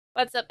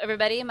What's up,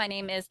 everybody? My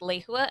name is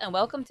Lehua, and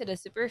welcome to the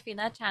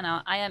Superfina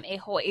Channel. I am a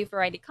Hawaii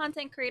variety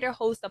content creator,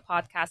 host of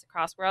podcasts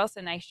across worlds,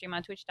 and I stream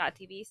on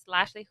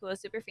twitch.tv/Lehua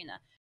Superfina.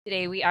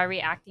 Today, we are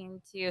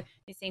reacting to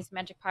the Saints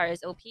Magic Power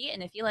is OP,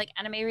 and if you like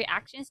anime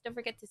reactions, don't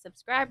forget to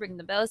subscribe, ring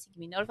the bell so you can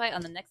be notified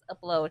on the next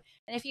upload.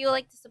 And if you would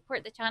like to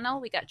support the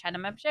channel, we got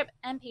channel membership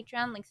and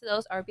Patreon. Links to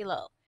those are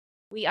below.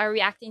 We are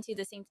reacting to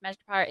the Saints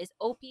Magic Power is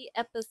OP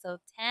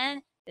episode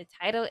 10. The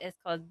title is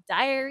called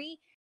Diary.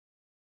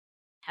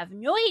 Have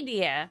no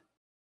idea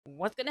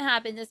what's gonna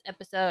happen in this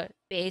episode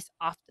based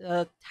off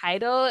the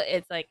title.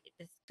 It's like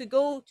this could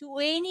go to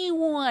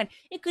anyone.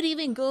 It could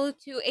even go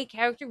to a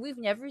character we've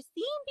never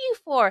seen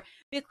before.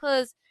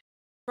 Because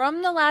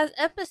from the last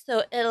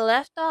episode, it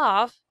left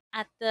off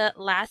at the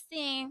last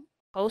scene,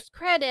 post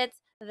credits,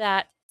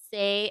 that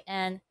Say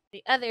and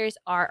the others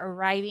are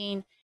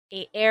arriving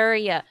a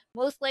area,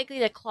 most likely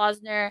the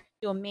Klausner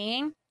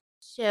Domain.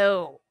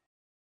 So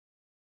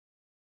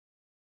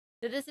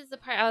this is the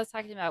part I was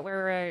talking about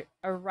where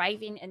we're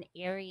arriving an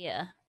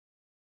area.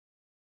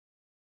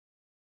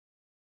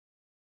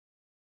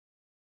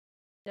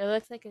 So it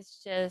looks like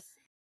it's just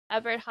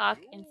Albert Hawk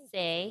and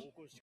Say.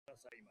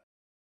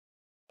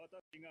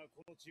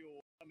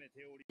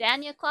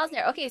 Daniel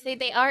Klausner. Okay, so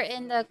they are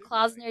in the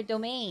Klausner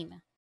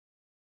domain.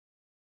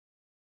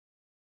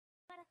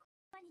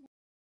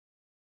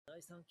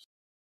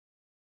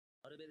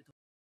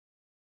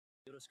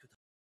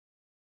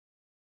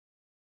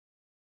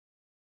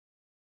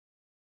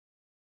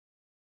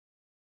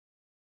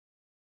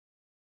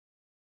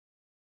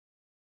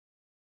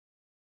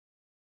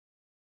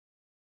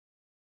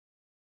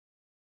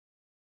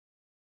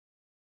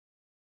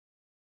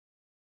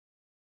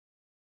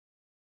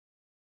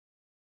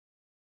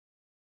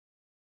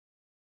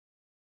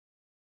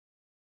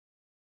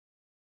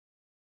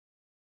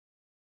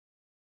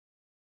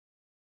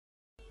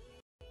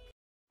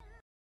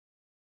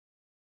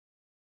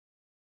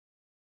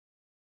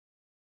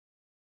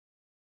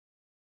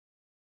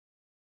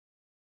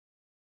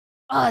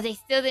 Oh, they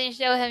still didn't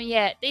show him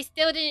yet. They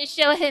still didn't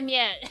show him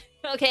yet.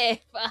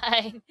 Okay,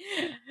 fine.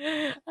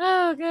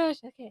 Oh gosh.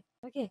 Okay.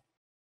 Okay.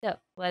 So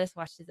let us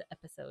watch this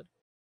episode.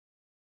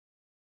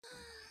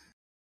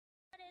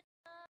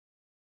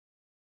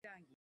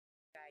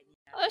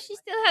 Oh, she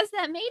still has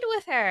that maid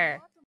with her.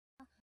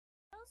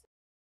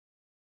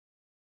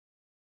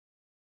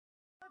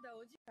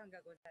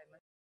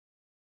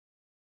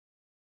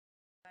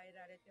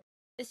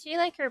 Is she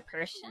like her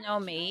personal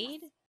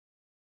maid?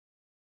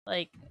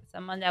 Like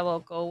someone that will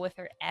go with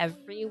her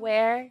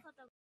everywhere?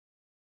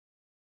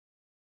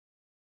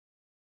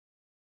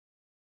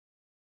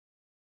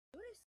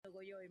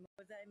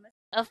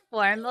 A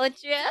formal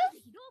dress?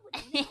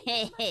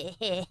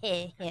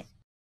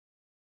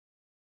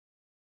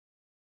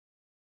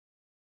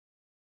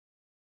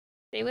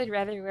 They would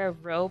rather wear a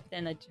robe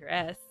than a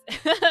dress.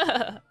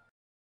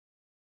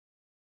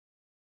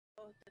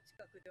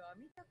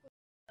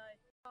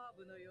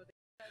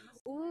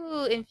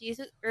 Ooh, infused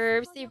with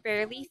herbs they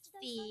barely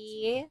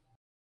see.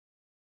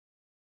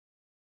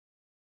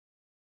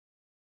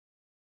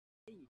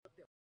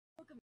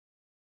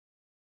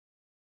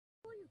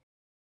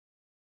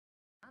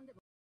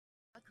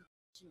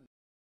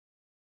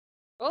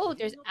 Oh,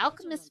 there's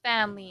alchemist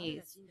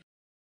families.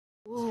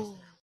 Ooh,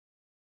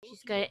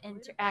 she's gonna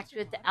interact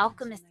with the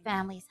alchemist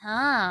families,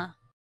 huh?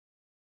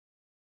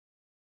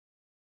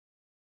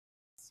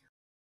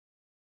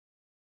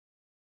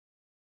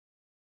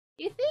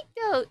 Do you think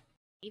they'll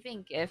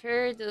even give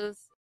her those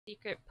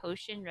secret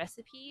potion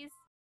recipes?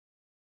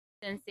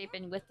 Since they've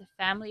been with the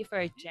family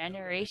for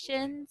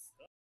generations?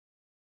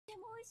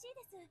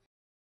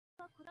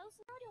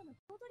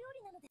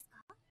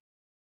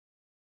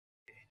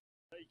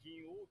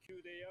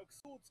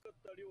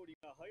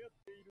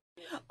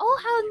 Oh,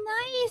 how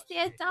nice! They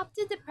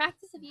adopted the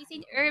practice of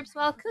using herbs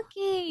while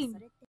cooking!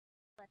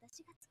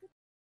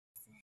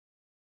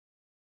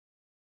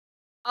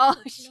 Oh,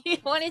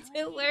 she wanted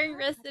to learn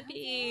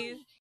recipes!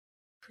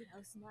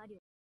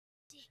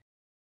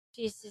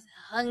 She's just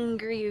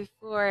hungry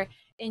for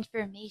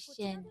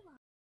information.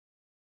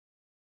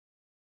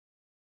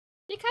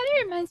 She kind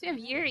of reminds me of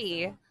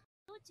Yuri.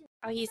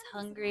 How he's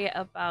hungry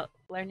about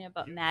learning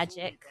about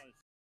magic.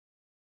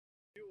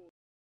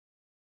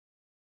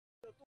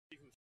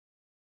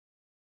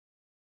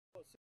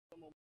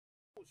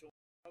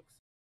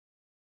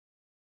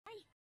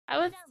 I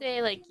would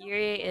say like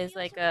Yuri is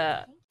like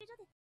a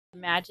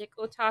magic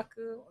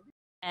otaku,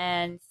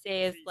 and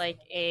Sei is like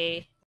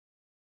a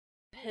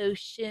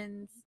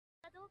potions,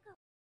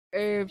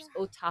 herbs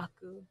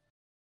otaku.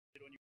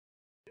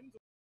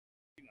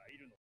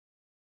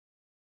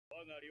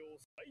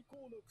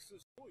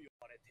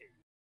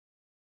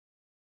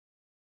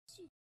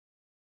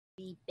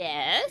 The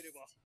best?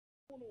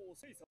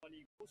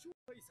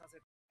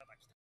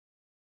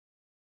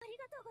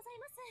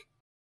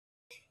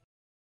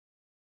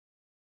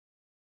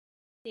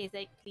 Sei's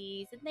like,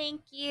 please and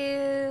thank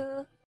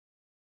you.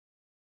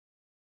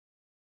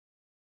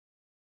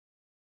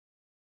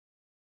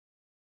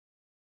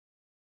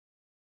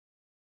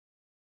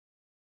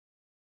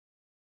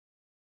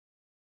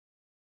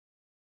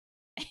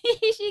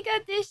 She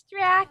got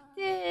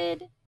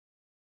distracted.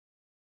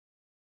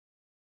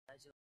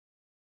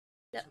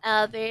 So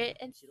Albert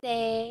and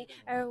Say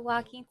are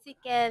walking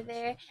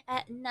together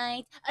at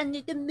night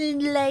under the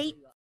moonlight.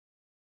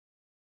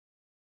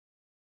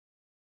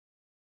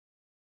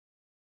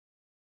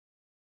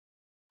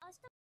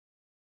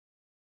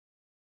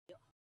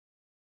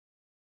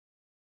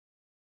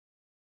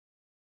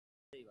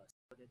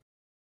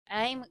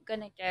 I'm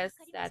gonna guess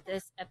that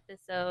this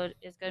episode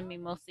is gonna be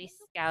mostly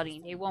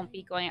scouting. They won't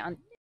be going on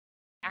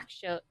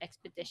actual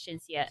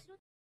expeditions yet.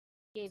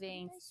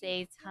 Giving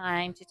Say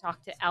time to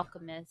talk to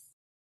alchemists,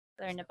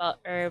 learn about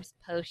herbs,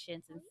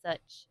 potions, and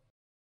such.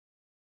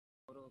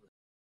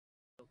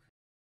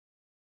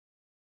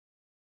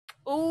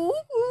 Ooh.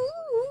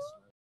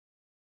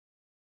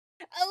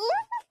 Oh,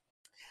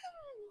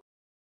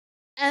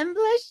 I'm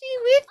blushing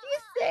with you,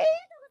 Say.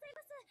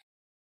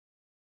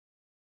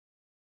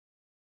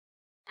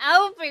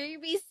 Albert,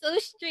 you're being so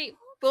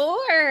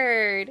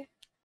straightforward.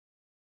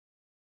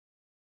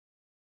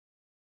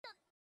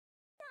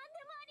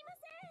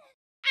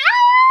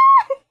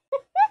 Ah!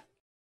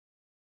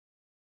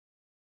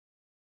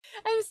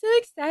 I'm so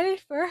excited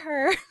for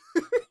her.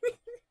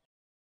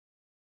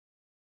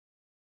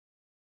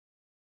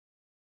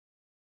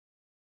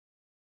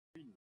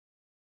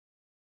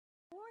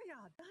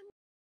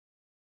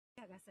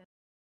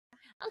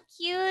 How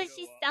cute.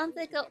 She sounds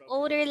like an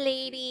older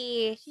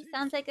lady. She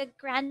sounds like a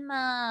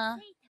grandma.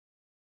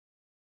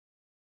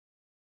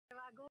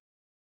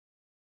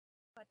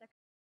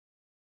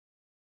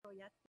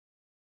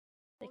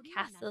 The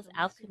castle's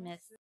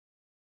alchemist.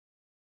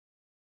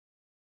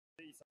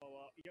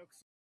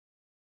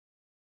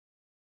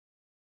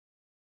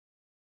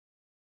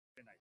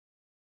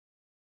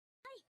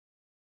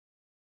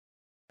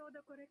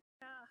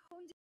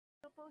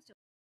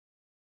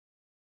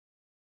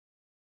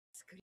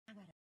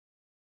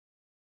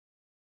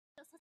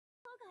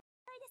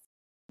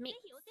 Mix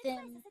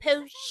some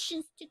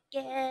potions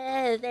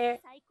together.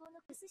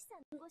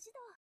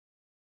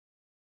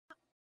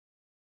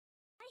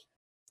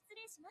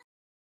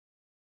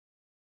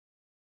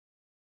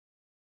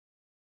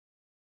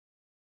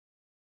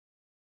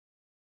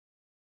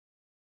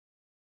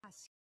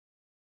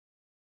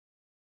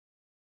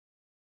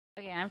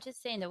 Okay, I'm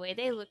just saying the way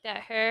they looked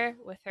at her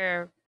with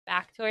her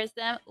back towards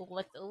them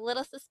looked a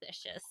little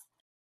suspicious.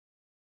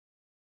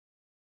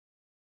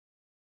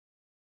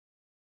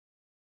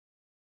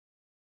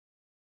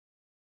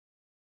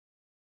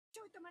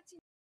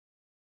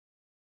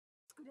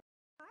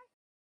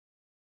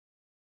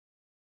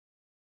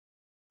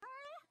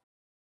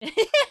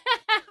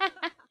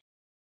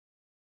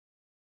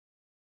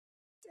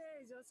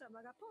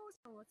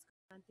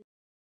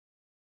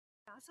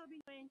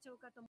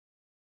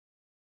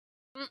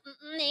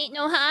 Ain't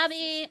no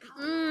hobby.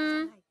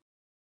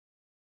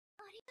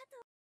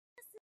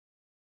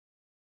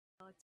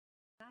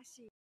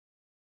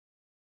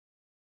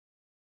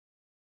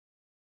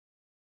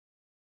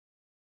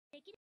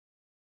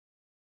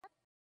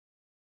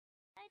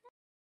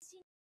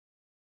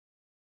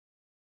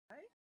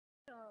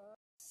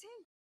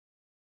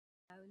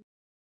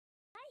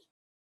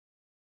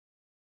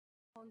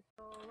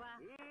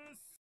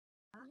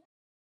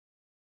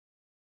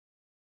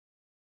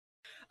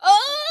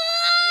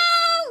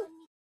 Oh!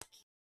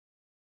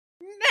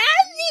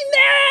 Manly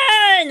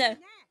man!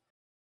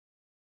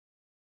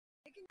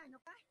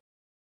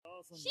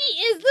 She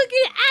is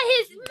looking at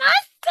his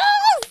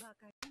muscles!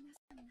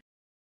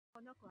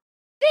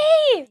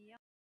 Babe!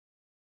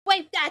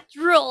 Wipe that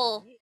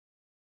drool!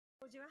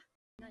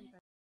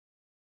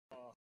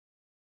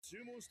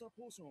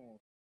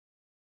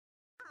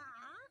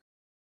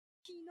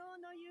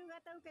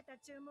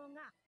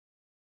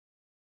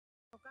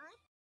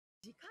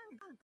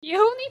 You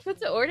only put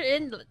the order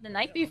in the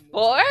night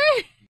before?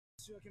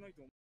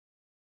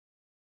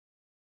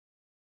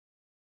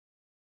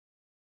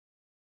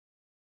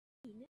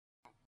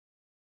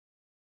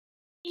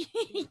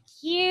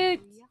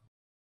 Cute.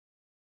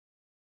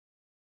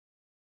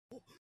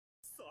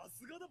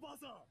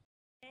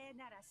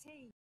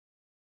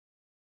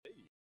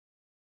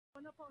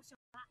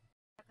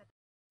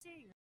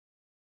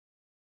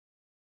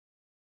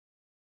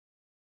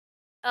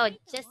 Oh,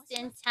 just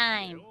in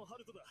time.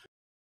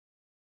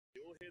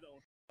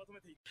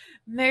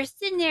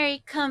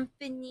 Mercenary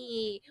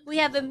company. We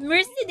have a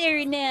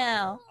mercenary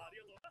now.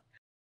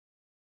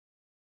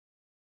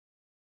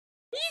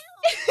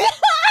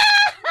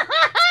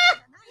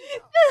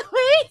 The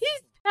way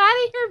he's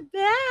patting her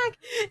back,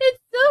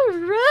 it's so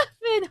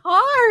rough and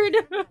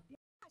hard.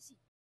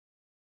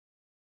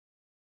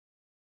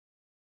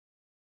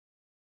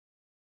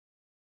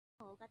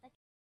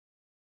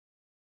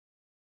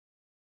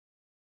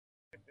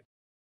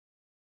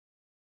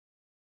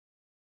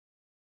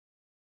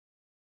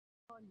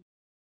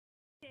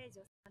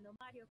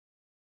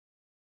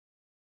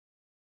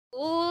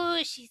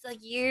 Ooh, she's like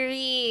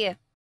Yuri.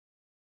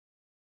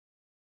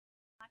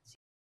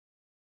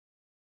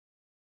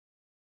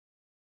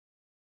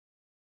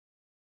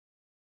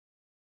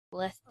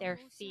 Bless their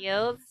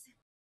fields.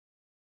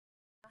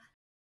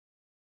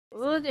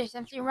 Ooh, there's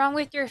something wrong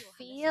with your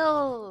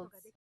fields.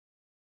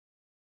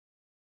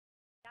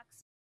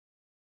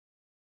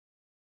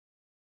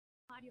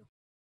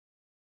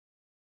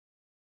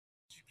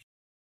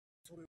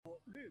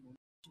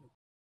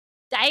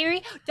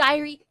 Diary,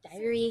 diary,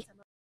 diary.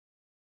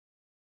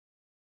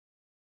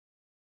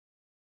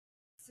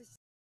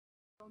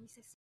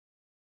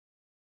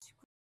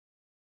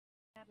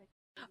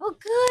 Oh,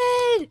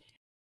 good!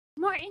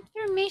 More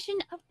information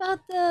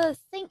about the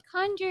Saint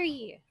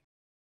Conjury.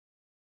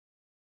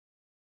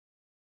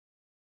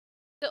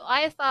 So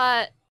I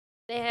thought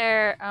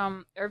their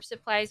herb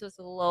supplies was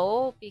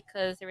low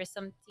because there was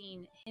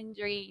something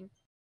hindering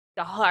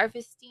the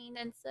harvesting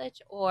and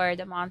such, or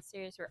the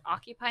monsters were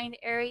occupying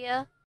the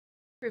area,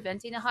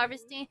 preventing the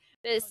harvesting.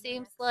 But it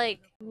seems like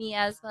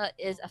miasma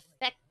is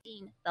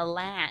affecting the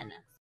land.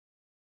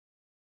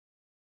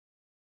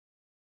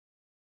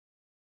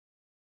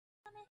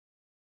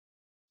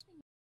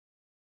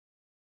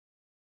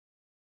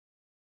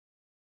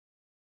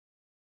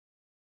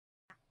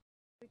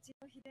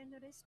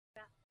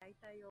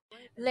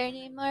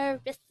 Learning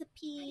more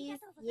recipes.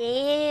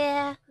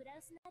 Yeah.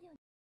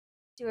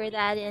 Store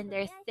that in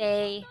there,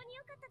 say.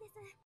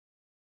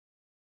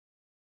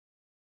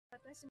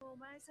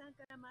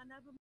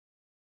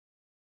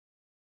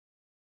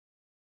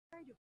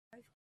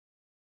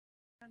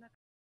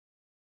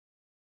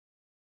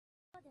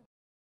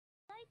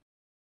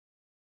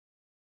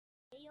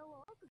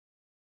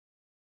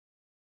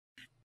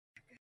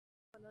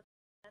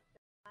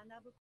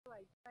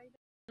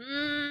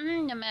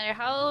 No matter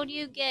how old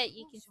you get,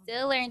 you can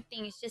still learn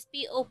things. Just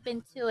be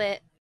open to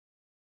it.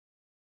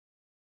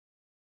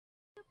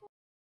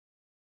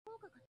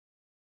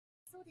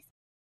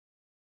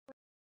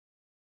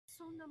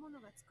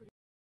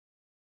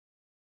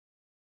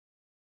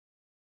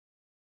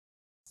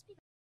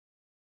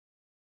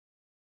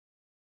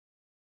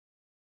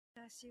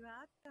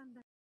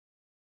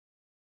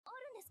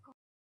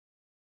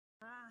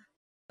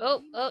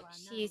 Oh, oh,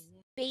 she's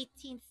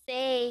baiting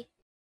Say.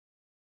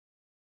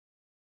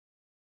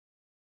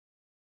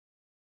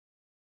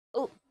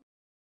 Oh,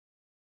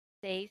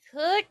 Say's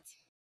hooked.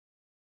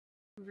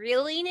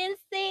 Reeling in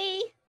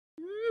Say.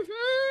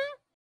 Mm-hmm.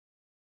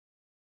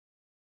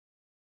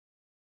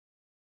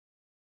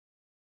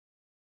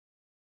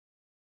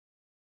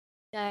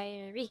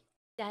 Diary,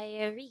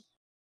 diary.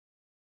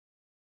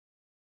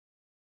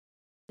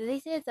 So they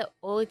say it's an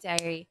old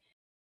diary,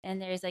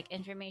 and there's like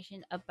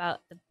information about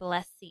the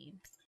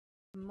blessings.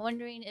 I'm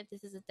wondering if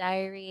this is a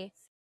diary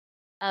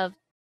of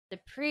the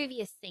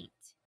previous saint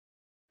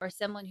or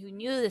someone who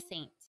knew the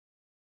saint.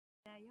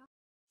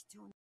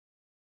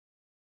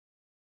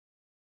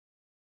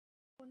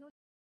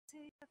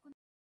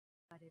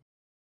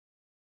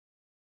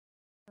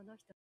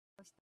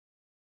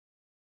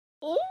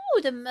 Oh,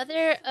 the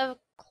mother of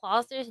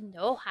Klausner's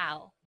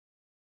know-how.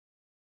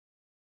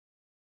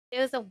 It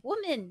was a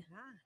woman.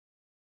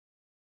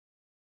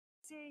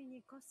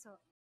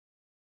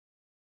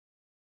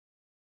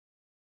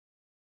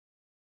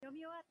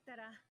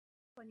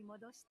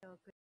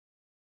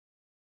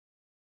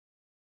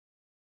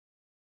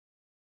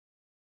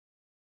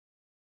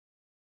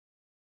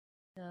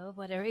 So,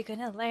 what are we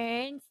gonna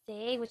learn?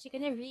 Say, what you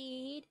gonna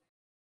read?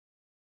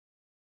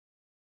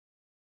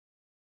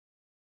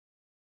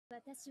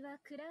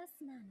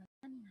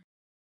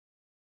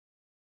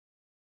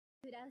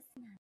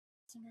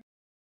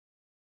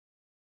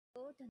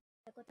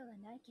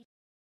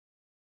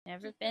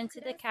 Never been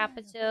to the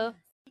capital.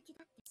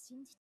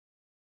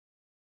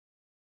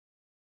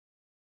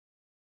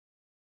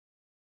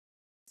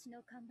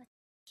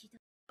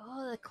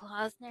 Oh, the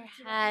Klausner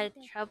had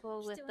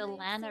trouble with the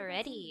land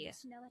already.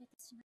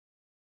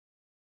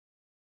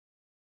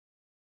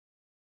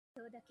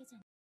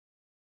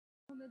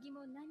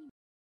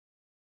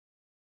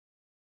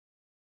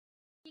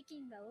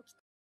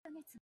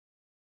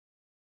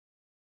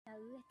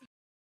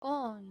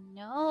 Oh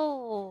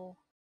no.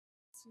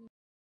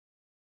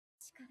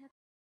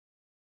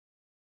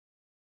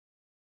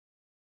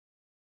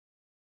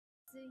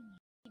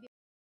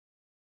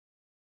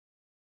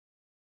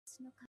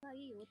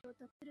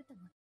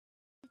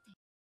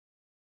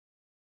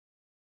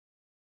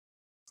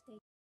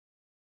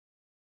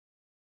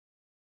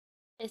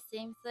 It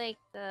seems like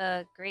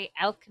the Great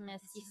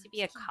Alchemist used to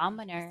be a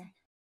commoner.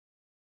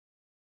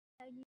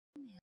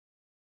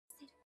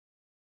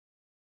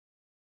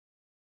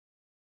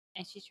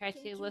 And she tried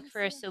to look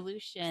for a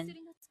solution.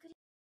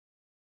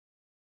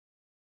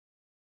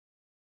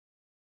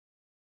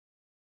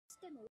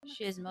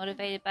 She was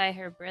motivated by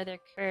her brother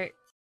Kurt.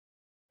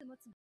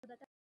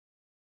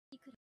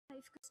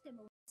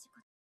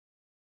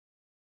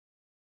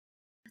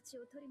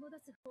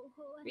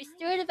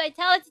 Restore the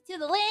vitality to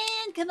the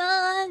land! Come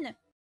on!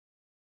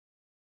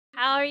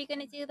 How are you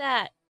gonna do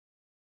that?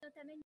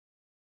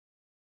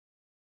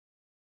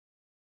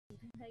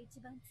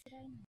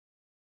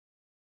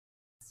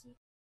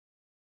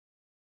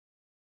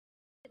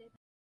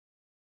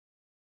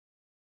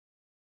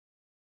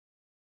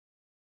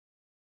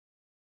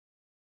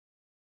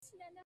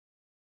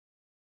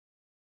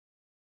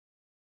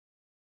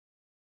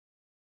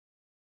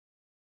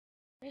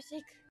 There's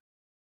like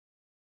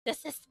the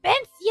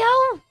suspense,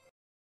 yo!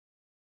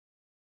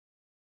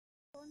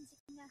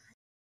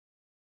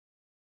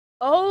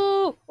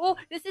 Oh,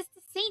 this is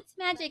the saint's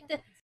magic,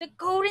 the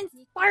golden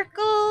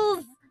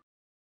sparkles!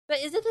 But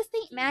is it the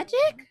saint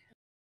magic?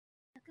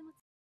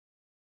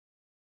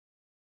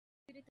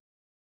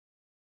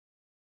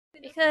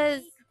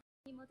 Because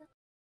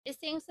it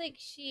seems like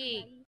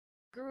she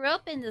grew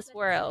up in this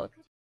world.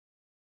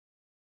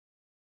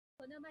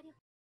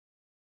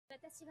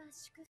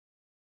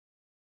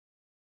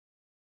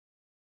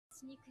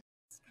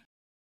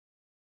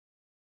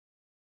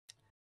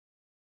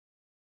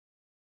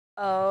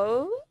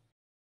 Oh?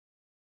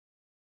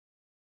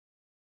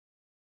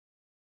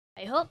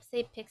 I hope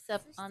Say picks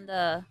up on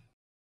the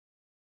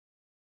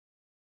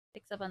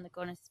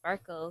golden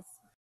sparkles.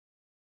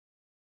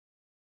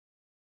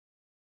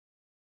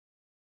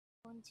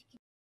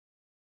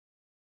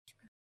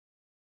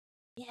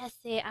 Yes,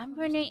 Say, I'm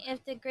wondering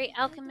if the Great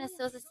Alchemist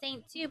was a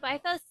saint too, but I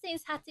thought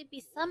saints had to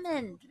be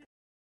summoned.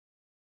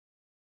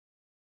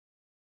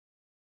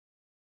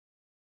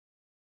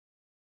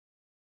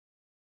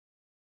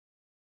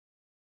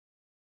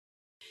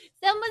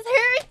 Someone's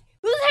hurt!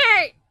 Who's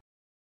hurt?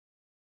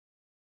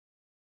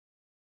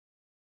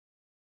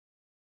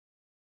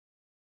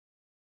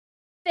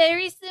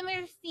 Very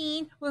similar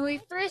scene when we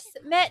first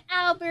met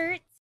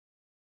Albert.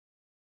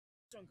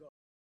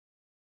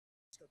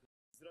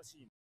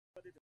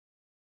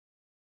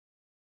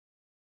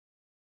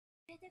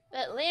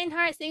 But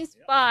Leonhardt seems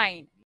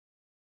fine.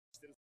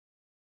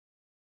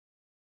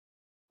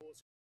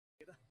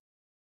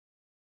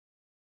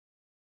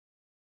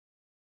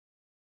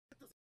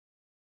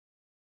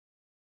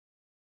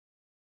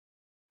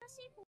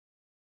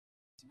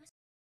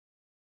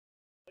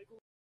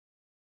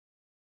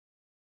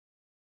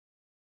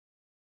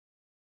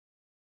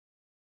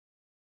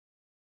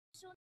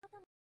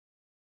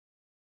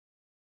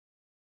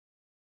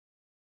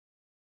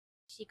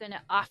 Is she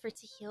gonna offer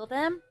to heal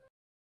them?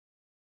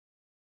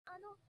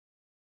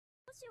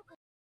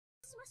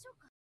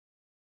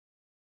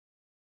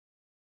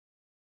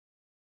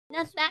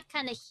 Not that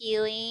kind of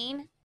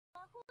healing.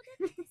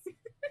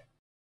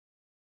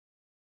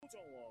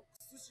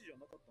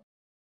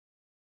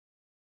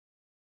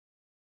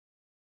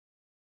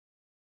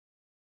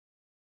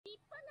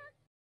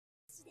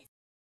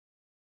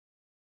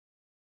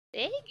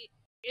 Big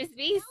is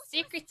being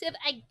secretive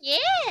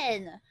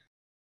again.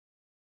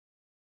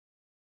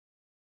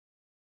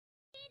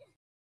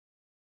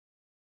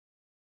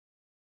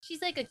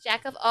 She's like a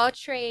jack of all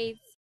trades.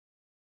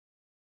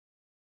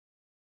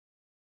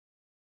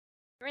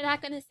 We're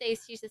not gonna say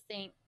she's a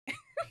saint.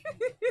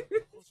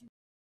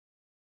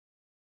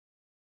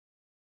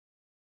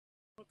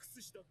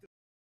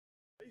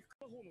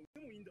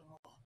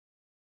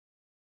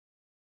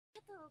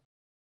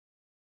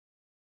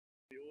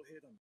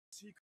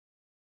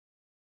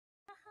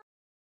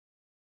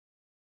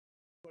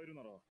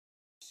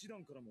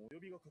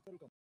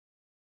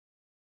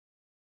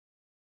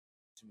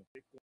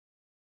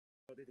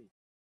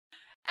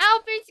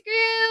 Albert's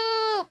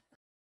group!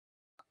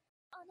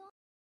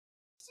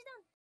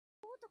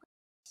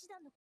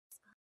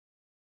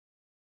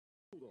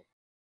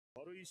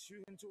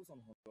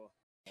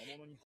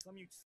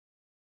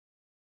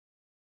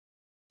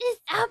 Is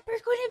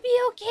Albert going to be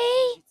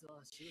okay?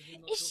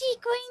 Is she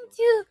going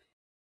to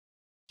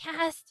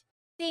cast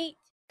Saint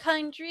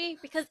Country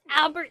because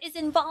Albert is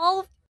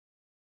involved?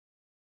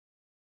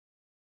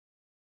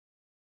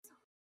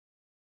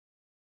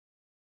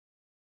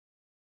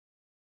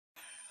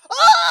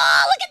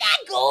 Oh, look at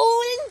that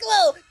golden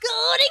glow!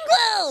 Golden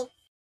glow!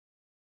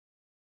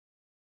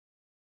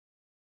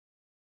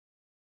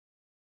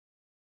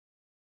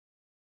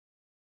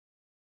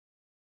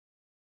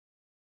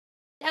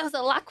 That was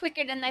a lot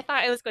quicker than I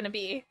thought it was going to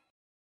be.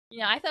 You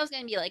know, I thought it was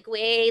going to be like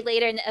way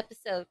later in the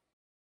episode.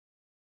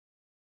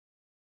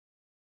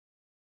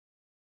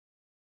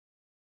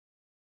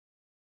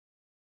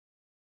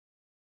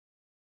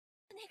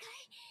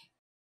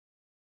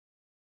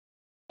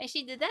 And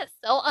she did that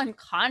so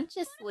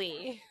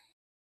unconsciously.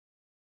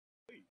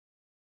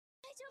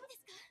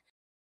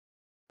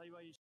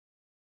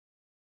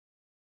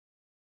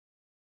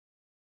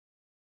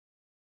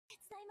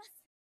 Albert!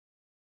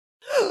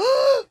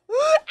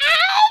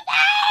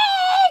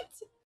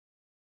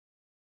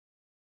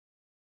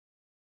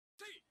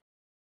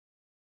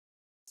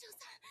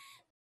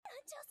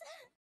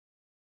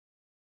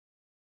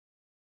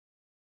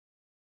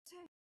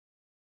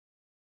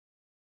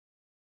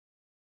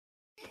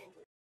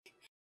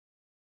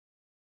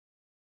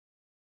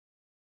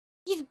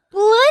 He's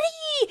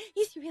bloody!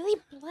 He's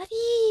really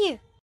bloody!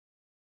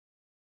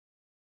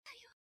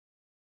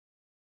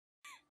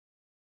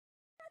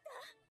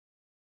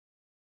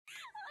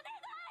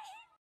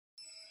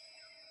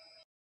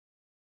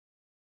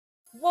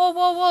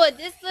 Whoa,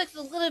 this looks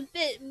a little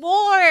bit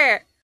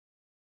more!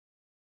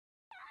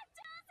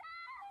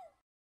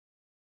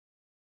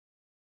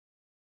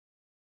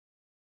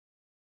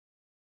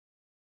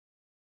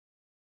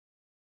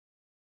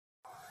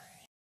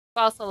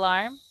 False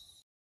alarm.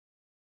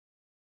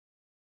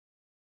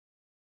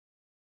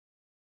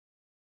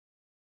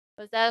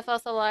 Was that a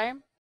false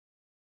alarm?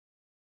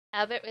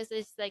 Albert was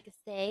just like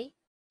say,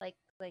 like.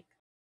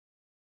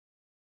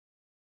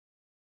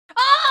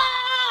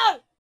 Ah!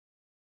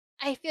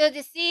 I feel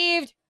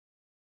deceived.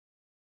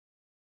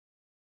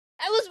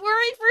 I was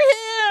worried for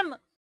him,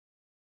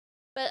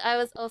 but I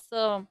was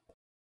also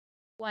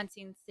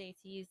wanting say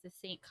to use the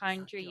Saint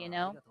Conjurer, you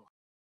know.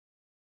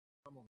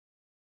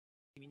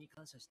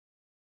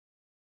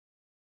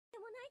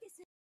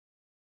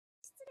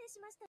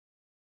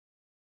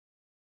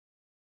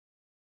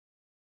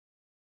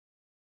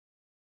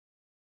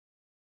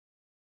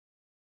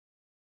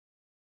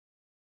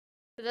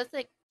 So that's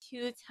like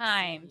 2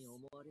 times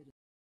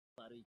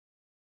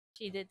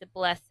she did the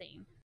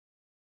blessing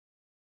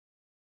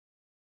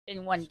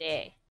in one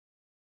day.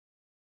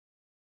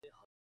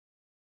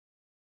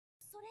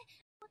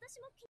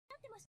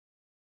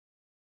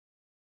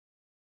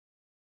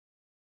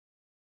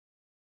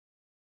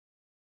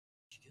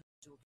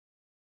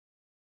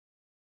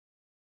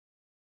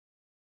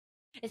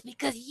 It's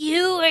because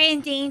you are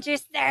in danger,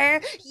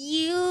 sir.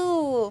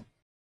 You.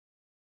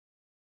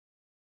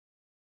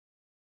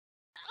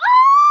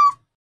 Ah!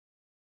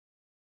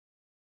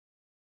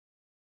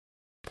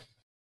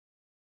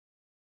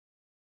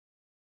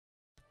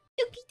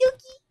 Dookie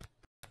dookie.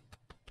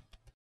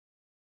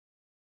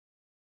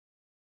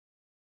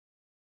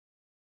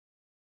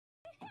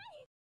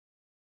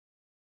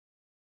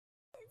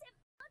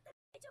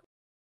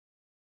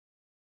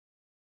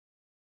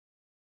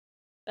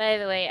 By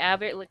the way,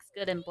 Albert looks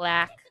good in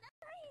black.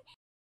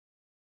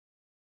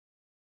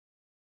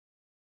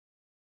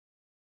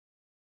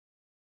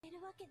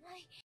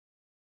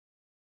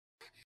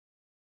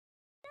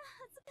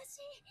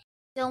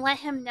 Don't let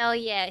him know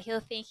yet. He'll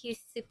think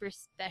he's super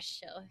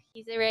special.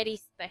 He's already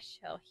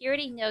special. He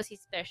already knows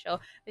he's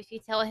special. But if you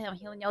tell him,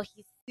 he'll know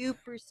he's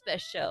super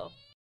special.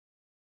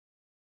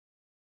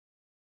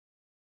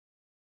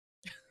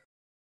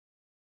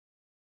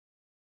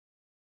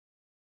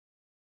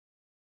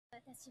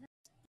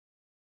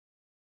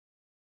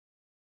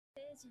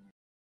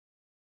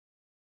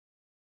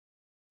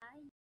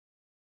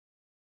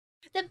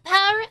 The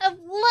power of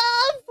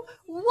love?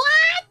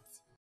 What?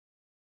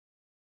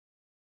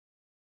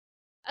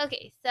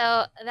 Okay,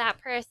 so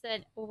that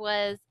person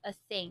was a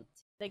saint.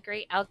 The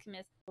Great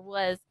Alchemist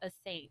was a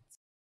saint.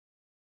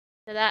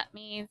 So that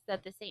means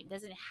that the saint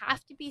doesn't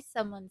have to be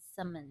someone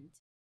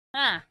summoned.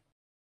 Huh.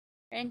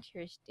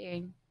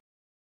 Interesting.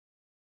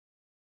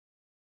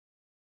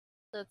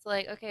 So it's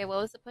like, okay, what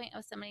was the point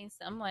of summoning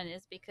someone?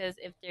 Is because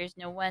if there's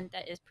no one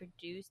that is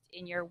produced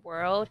in your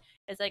world,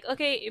 it's like,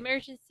 okay,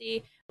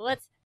 emergency,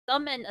 let's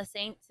summon a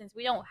saint since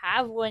we don't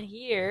have one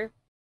here.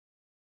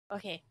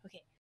 Okay.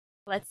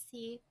 Let's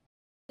see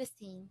the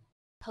scene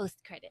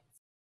post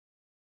credits.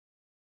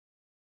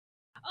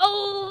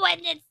 Oh,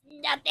 and it's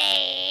nothing!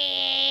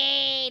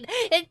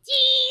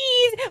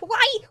 Jeez!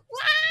 Why?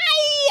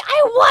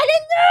 I wanna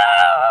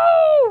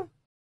know!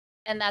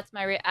 And that's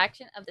my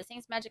reaction of The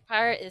Saint's Magic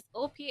Power is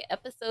OP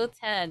episode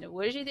 10.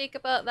 What did you think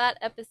about that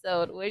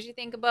episode? What did you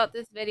think about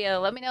this video?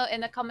 Let me know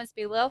in the comments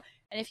below.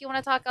 And if you want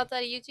to talk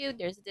outside of YouTube,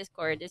 there's a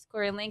Discord.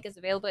 Discord link is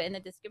available in the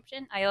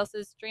description. I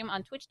also stream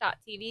on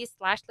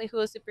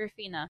twitch.tv/Lehua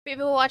Superfina. If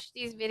people who watch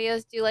these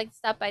videos do like to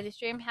stop by the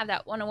stream, have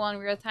that one-on-one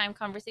real-time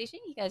conversation,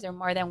 you guys are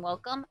more than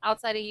welcome.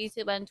 Outside of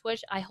YouTube and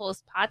Twitch, I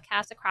host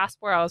podcasts across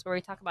worlds where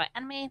we talk about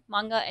anime,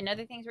 manga, and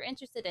other things we're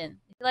interested in.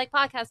 If you like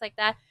podcasts like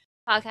that,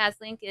 podcast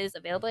link is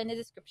available in the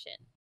description.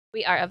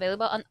 We are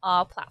available on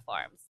all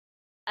platforms.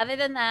 Other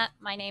than that,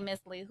 my name is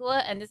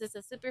Lehua, and this is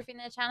the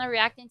Superfina Channel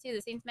reacting to The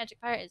Saint's Magic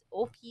Power is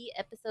OP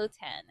episode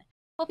 10.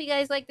 Hope you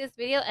guys like this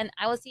video, and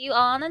I will see you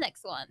all on the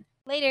next one.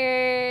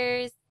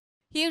 Laters!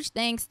 Huge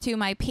thanks to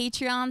my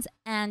Patreons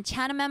and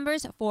channel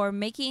members for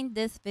making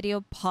this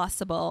video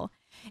possible.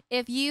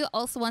 If you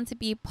also want to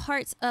be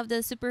part of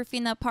the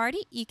Superfina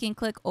party, you can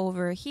click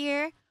over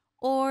here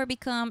or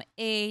become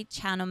a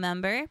channel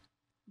member.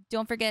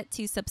 Don't forget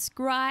to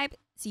subscribe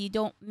so you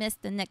don't miss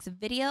the next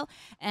video.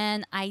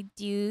 And I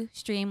do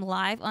stream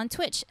live on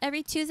Twitch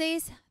every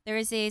Tuesdays,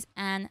 Thursdays,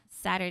 and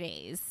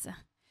Saturdays.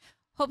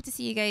 Hope to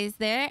see you guys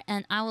there,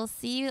 and I will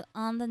see you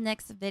on the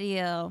next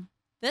video.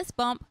 Fist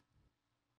bump.